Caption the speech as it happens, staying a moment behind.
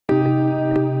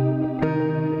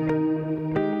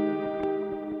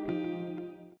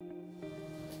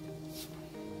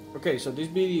Okay, so this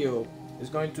video is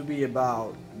going to be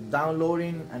about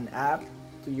downloading an app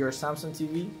to your Samsung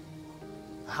TV,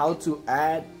 how to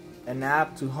add an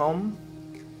app to home,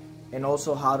 and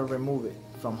also how to remove it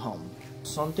from home.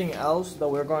 Something else that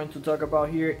we're going to talk about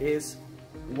here is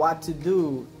what to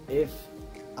do if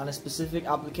a specific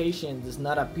application does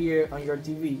not appear on your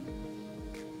TV,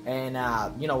 and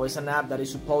it's an app that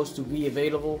is supposed to be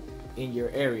available in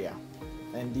your area.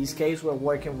 In this case, we're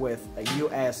working with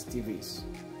US TVs.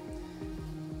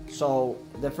 So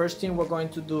the first thing we're going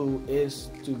to do is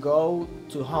to go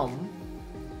to home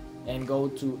and go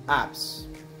to apps.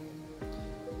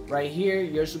 Right here,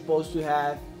 you're supposed to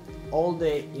have all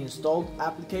the installed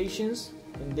applications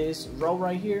in this row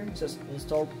right here. It says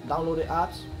installed downloaded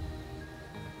apps.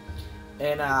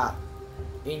 And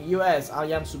in US, I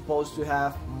am supposed to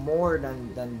have more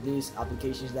than these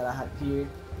applications that I have here.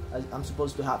 I'm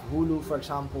supposed to have Hulu, for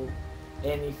example.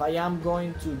 And if I am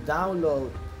going to download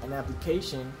an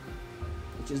application,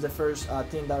 which is the first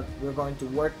thing that we're going to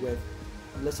work with.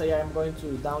 Let's say I am going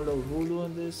to download Hulu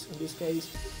in this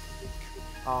case.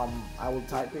 I will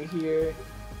type it here,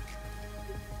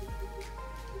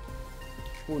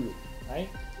 Hulu, right?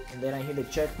 And then I hit the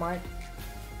check mark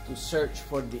to search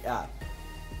for the app.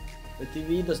 The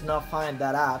TV does not find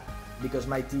that app because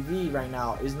my TV right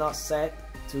now is not set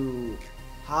to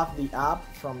have the app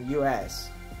from US.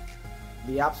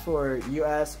 The apps for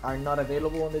US are not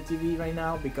available on the TV right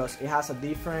now because it has a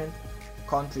different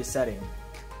country setting.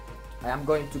 I am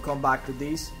going to come back to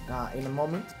this in a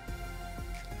moment.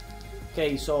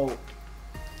 Okay, so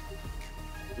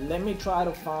let me try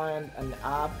to find an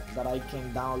app that I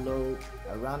can download,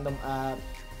 a random app.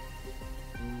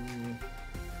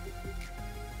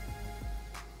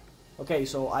 Okay,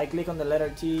 so I click on the letter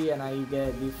T and I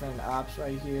get different apps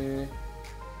right here.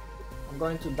 I'm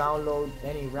going to download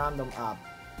any random app.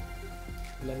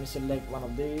 Let me select one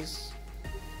of these.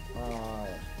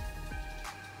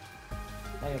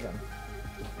 Any of them.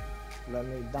 Let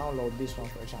me download this one,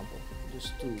 for example,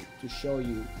 just to show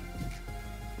you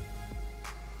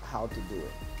how to do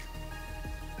it.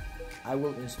 I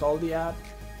will install the app.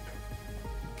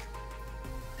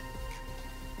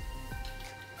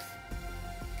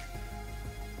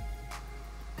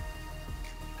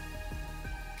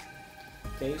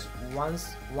 Okay, so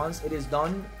once it is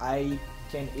done, I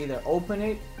can either open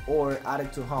it or add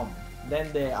it to home.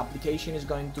 Then the application is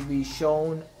going to be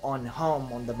shown on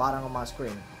home on the bottom of my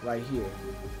screen, right here.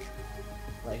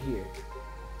 Right here.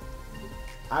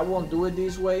 I won't do it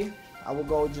this way. I will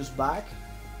go just back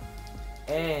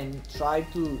and try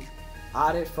to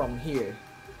add it from here.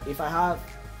 If I have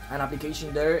an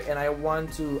application there and I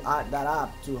want to add that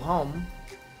app to home,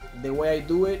 the way I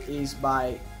do it is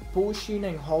by pushing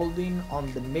and holding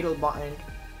on the middle button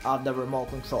of the remote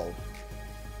control.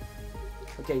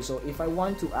 Okay, so if I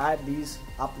want to add this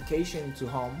application to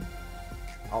home,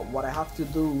 what I have to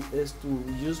do is to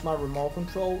use my remote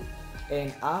control,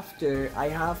 and after I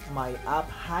have my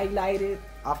app highlighted,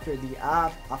 after the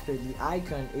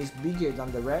icon is bigger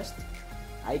than the rest,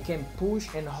 I can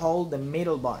push and hold the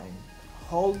middle button.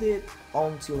 Hold it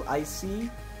until I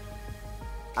see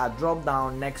a drop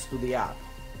down next to the app.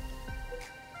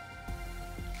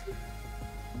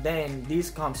 Then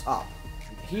this comes up.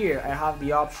 Here I have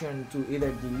the option to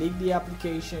either delete the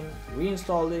application,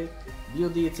 reinstall it, view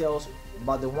details,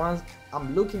 but the ones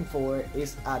I'm looking for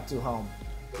is add to home.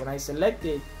 When I select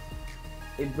it,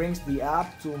 it brings the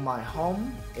app to my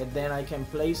home, and then I can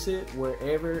place it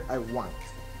wherever I want.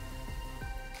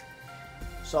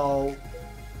 So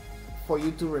for you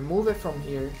to remove it from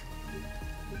here,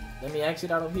 let me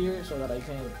exit out of here so that I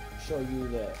can show you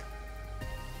the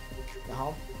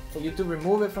home. For you to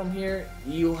remove it from here,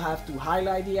 you have to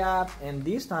highlight the app, and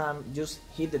this time just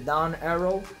hit the down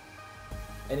arrow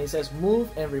and it says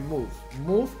move and remove.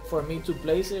 Move for me to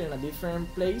place it in a different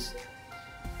place,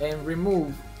 and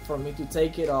remove for me to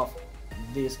take it off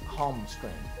this home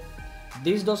screen.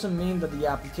 This doesn't mean that the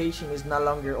application is no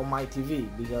longer on my TV,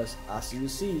 because as you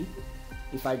see,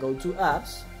 if I go to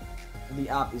apps, the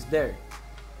app is there.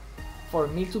 For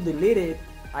me to delete it,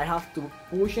 I have to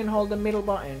push and hold the middle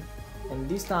button, and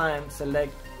this time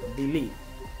select delete.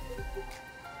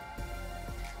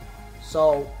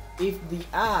 So if the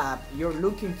app you're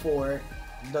looking for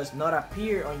does not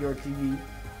appear on your TV,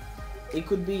 it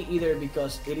could be either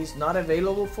because it is not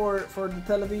available for the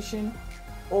television,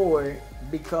 or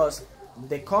because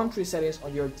the country settings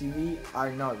on your TV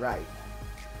are not right.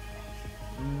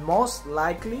 Most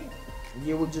likely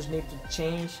you will just need to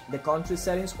change the country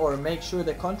settings, or make sure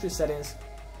the country settings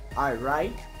are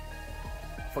right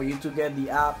for you to get the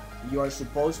app you are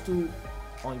supposed to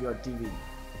on your TV.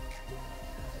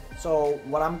 So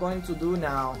what I'm going to do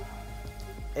now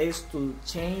is to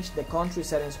change the country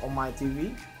settings on my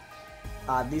TV.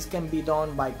 This can be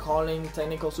done by calling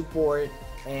technical support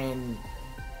and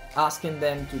asking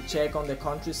them to check on the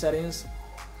country settings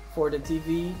for the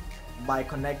TV by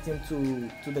connecting to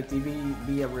the TV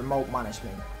via remote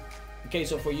management. Okay,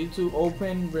 so for you to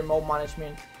open remote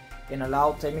management and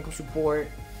allow technical support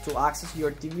to access your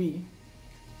TV,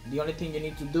 the only thing you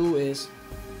need to do is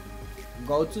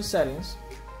go to settings,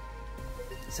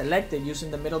 select it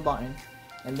using the middle button,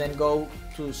 and then go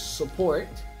to support,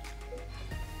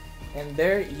 and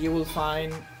there you will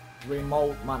find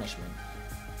remote management.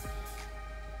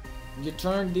 You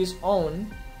turn this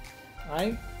on,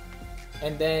 right?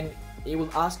 And then it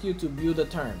will ask you to view the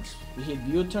terms. You hit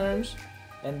view terms,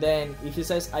 and then if it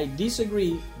says I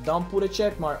disagree, don't put a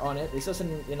check mark on it. It says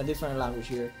in a different language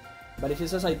here, but if it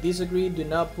says I disagree, do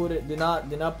not put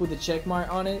the check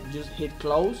mark on it. Just hit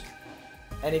close.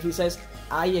 And if it says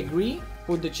I agree,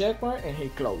 put the check mark and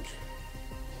hit close.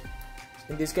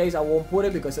 In this case, I won't put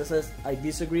it because it says I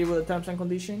disagree with the terms and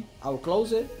condition. I will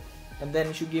close it, and then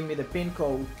it should give me the PIN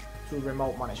code to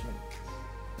remote management.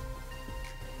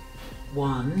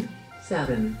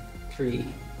 1730.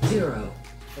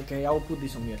 Okay, I will put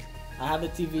this on mute. I have the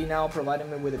TV now providing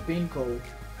me with a PIN code,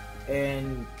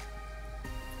 and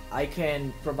I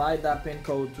can provide that PIN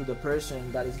code to the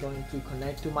person that is going to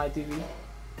connect to my TV,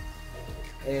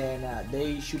 and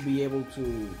they should be able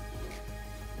to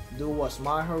do a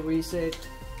smart home reset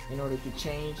in order to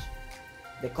change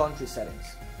the country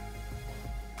settings.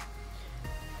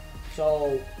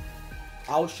 So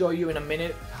I'll show you in a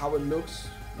minute how it looks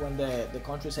when the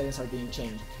country settings are being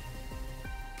changed.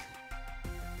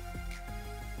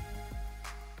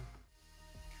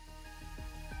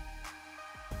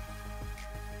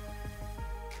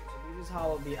 So this is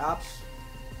how the apps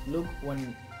look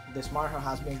when the smart home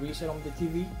has been reset on the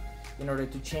TV in order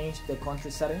to change the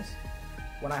country settings.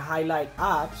 When I highlight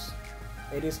apps,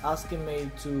 it is asking me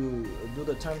to do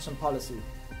the terms and policy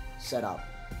setup.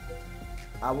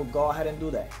 I will go ahead and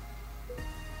do that.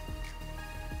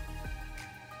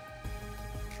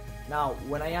 Now,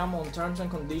 when I am on terms and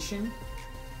condition,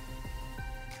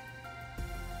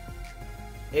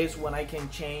 is when I can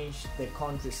change the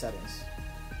country settings.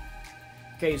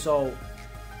 Okay, so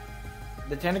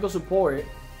the technical support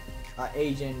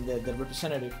agent, the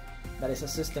representative that is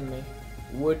assisting me,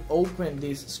 would open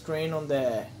this screen on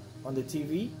the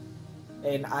TV,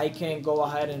 and I can go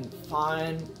ahead and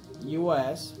find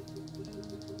US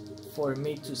for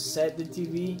me to set the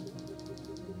TV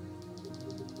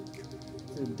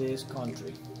to this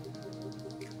country.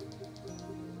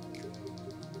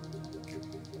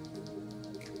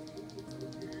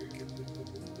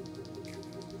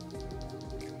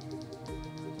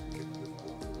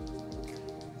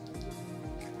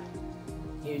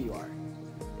 Here you are,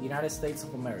 United States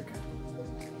of America.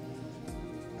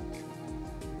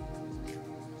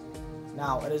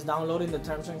 Now it is downloading the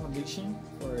terms and conditions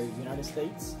for United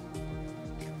States,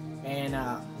 and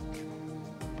I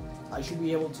should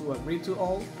be able to agree to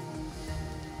all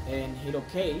and hit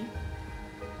OK.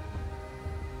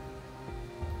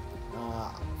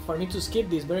 For me to skip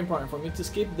this, very important, for me to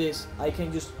skip this, I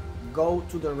can just go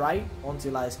to the right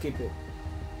until I skip it.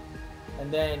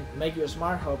 And then make your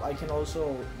smart hub, I can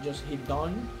also just hit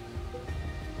done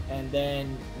and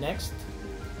then next.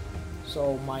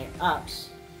 So my apps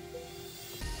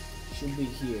should be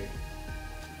here.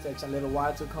 It takes a little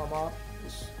while to come up.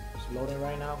 It's loading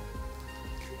right now.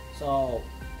 So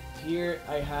here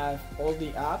I have all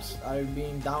the apps are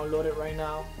being downloaded right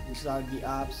now. These are the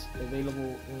apps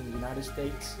available in the United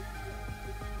States.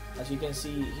 As you can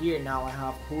see here now, I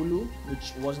have Hulu,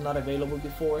 which was not available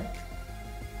before.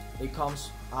 It comes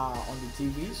on the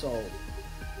TV, so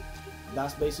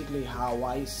that's basically how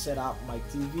I set up my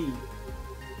TV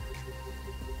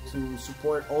to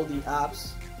support all the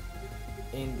apps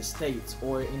in the States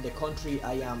or in the country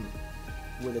I am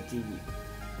with the TV.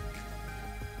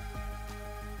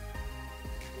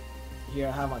 Here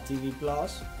I have my TV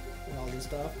Plus and all this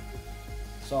stuff.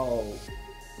 So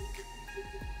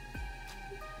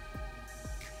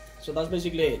that's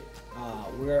basically it.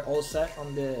 We're all set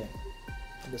on the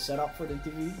setup for the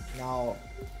TV. Now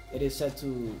it is set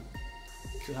to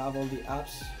have all the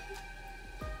apps,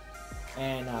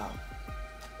 and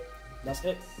that's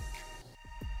it.